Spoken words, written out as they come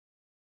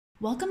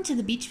Welcome to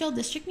the Beachville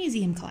District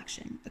Museum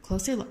Collection, a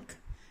closer look.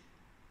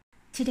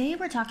 Today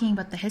we're talking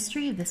about the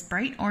history of this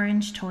bright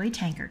orange toy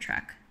tanker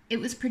truck. It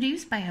was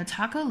produced by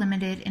Otaco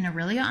Ltd in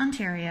Orillia,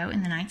 Ontario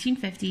in the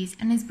 1950s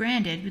and is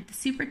branded with the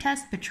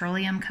Supertest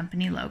Petroleum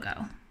Company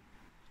logo.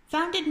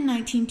 Founded in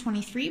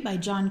 1923 by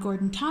John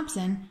Gordon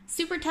Thompson,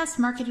 Supertest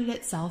marketed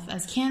itself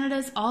as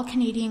Canada's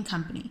all-Canadian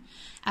company,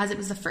 as it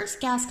was the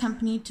first gas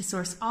company to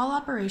source all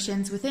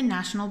operations within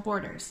national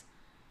borders.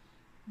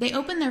 They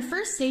opened their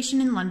first station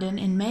in London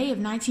in May of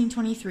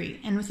 1923,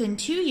 and within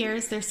 2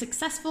 years their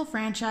successful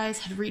franchise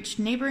had reached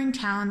neighboring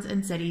towns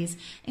and cities,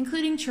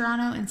 including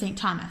Toronto and St.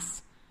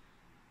 Thomas.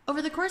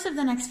 Over the course of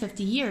the next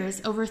 50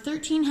 years, over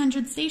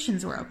 1,300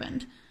 stations were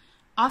opened.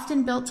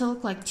 Often built to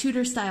look like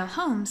Tudor-style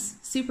homes,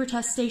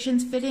 Supertest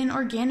stations fit in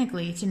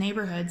organically to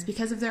neighborhoods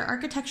because of their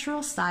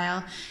architectural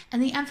style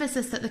and the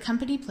emphasis that the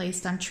company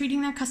placed on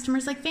treating their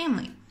customers like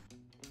family.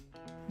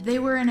 They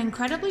were an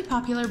incredibly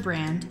popular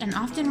brand and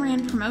often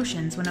ran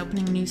promotions when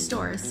opening new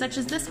stores, such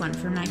as this one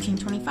from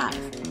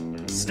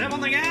 1925. Step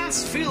on the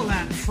gas, feel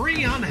that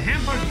free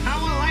unhampered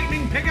power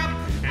lightning pickup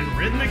and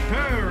rhythmic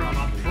purr of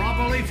a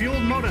properly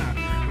fueled motor.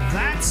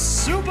 That's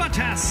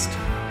Supertest!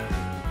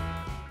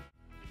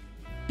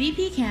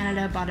 BP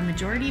Canada bought a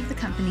majority of the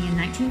company in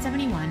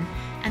 1971,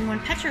 and when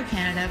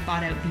Petro-Canada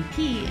bought out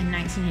BP in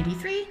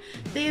 1983,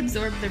 they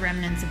absorbed the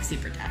remnants of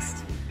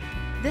Supertest.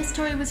 This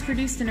toy was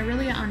produced in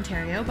Orillia,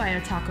 Ontario by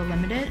Otaco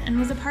Ltd and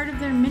was a part of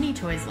their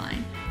Minnitoys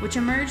line, which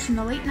emerged in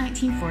the late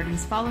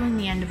 1940s following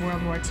the end of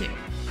World War II.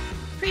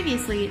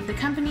 Previously, the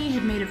company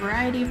had made a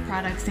variety of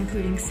products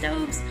including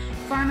stoves,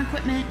 farm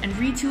equipment, and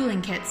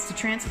retooling kits to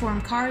transform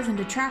cars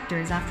into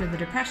tractors after the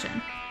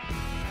Depression.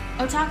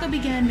 Otaco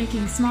began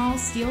making small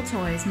steel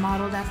toys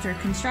modeled after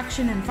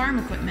construction and farm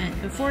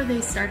equipment before they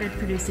started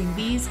producing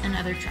these and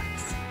other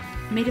trucks.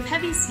 Made of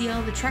heavy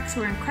steel, the trucks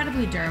were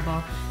incredibly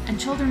durable, and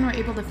children were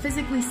able to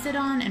physically sit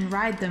on and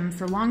ride them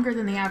for longer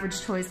than the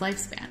average toy's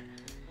lifespan.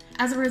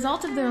 As a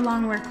result of their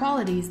long wear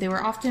qualities, they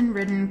were often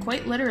ridden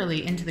quite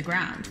literally into the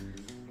ground.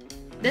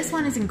 This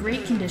one is in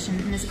great condition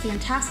and is a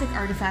fantastic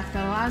artifact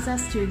that allows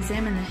us to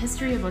examine the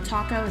history of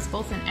Otaco as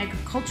both an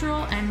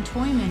agricultural and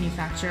toy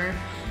manufacturer,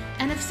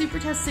 and of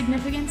Supertest's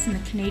significance in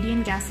the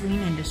Canadian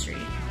gasoline industry.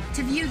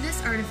 To view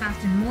this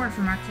artifact and more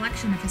from our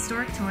collection of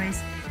historic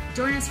toys,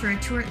 join us for a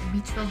tour at the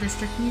Beachville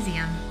District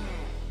Museum.